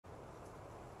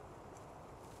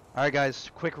Alright guys,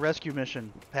 quick rescue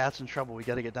mission. Pat's in trouble. We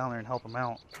gotta get down there and help him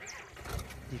out.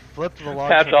 He flipped the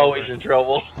log Pat's truck always over. in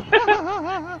trouble.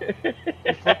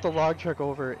 He flipped the log truck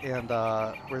over, and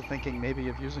we're thinking maybe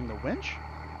of using the winch,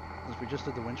 because we just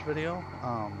did the winch video.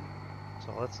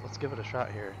 So let's give it a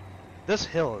shot here. This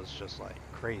hill is just like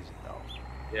crazy though.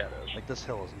 Yeah, it is. Like this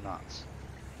hill is nuts.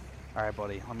 All right,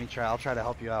 buddy. Let me try. I'll try to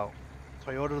help you out.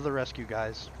 Toyota to the rescue,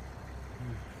 guys.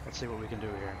 Let's see what we can do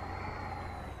here.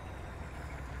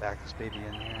 Back this baby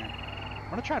in here. I'm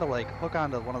gonna try to like hook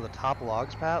onto one of the top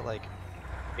logs, Pat. Like,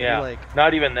 Yeah, like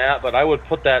not even that, but I would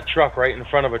put that truck right in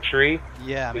front of a tree.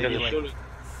 yeah, Because maybe as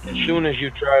like soon as you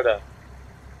try to...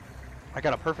 I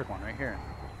got a perfect one right here.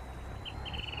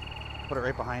 Put it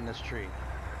right behind this tree.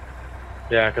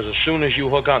 Yeah, because as soon as you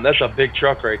hook on, that's a big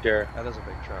truck right there. That is a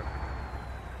big truck.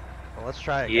 Well, let's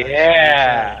try it, guys.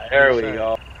 Yeah, there we Reset.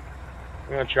 go.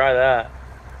 We're going to try that.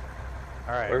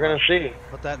 All right. We're going to see.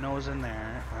 Put that nose in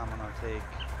there. And I'm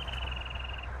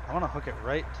gonna hook it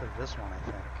right to this one, I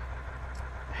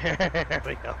think. There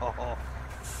we go. All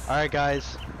right,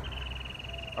 guys.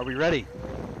 Are we ready?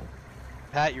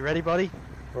 Pat, you ready, buddy?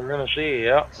 We're going to see,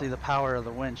 yeah. See the power of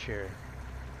the winch here.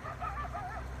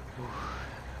 Whew.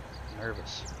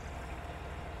 Nervous.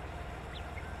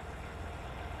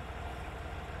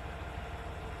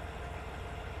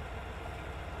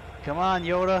 Come on,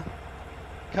 Yoda.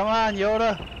 Come on,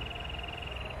 Yoda.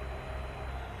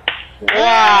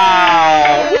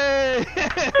 Wow!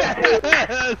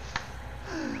 Yes!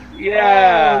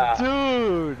 Yeah!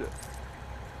 Oh, dude.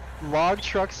 Log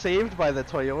truck saved by the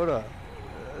Toyota.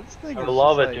 This thing I is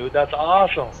love just it, like, dude. That's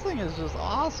awesome. This thing is just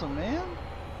awesome, man.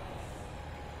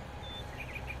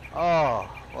 Oh,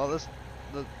 well,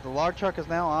 the log truck is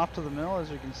now off to the mill,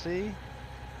 as you can see.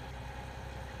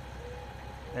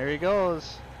 There he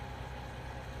goes.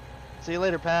 See you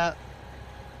later, Pat.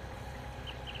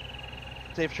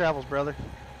 Safe travels, brother.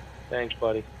 Thanks,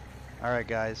 buddy. All right,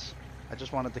 guys. I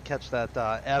just wanted to catch that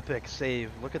epic save.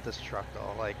 Look at this truck,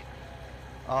 though. Like,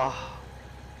 oh,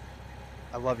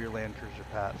 I love your Land Cruiser,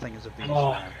 Pat. Thing is a beast,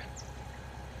 man.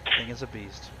 Thing is a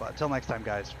beast. But until next time,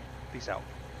 guys. Peace out.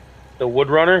 The Wood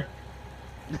Runner?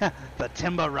 The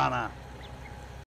Timber Runner.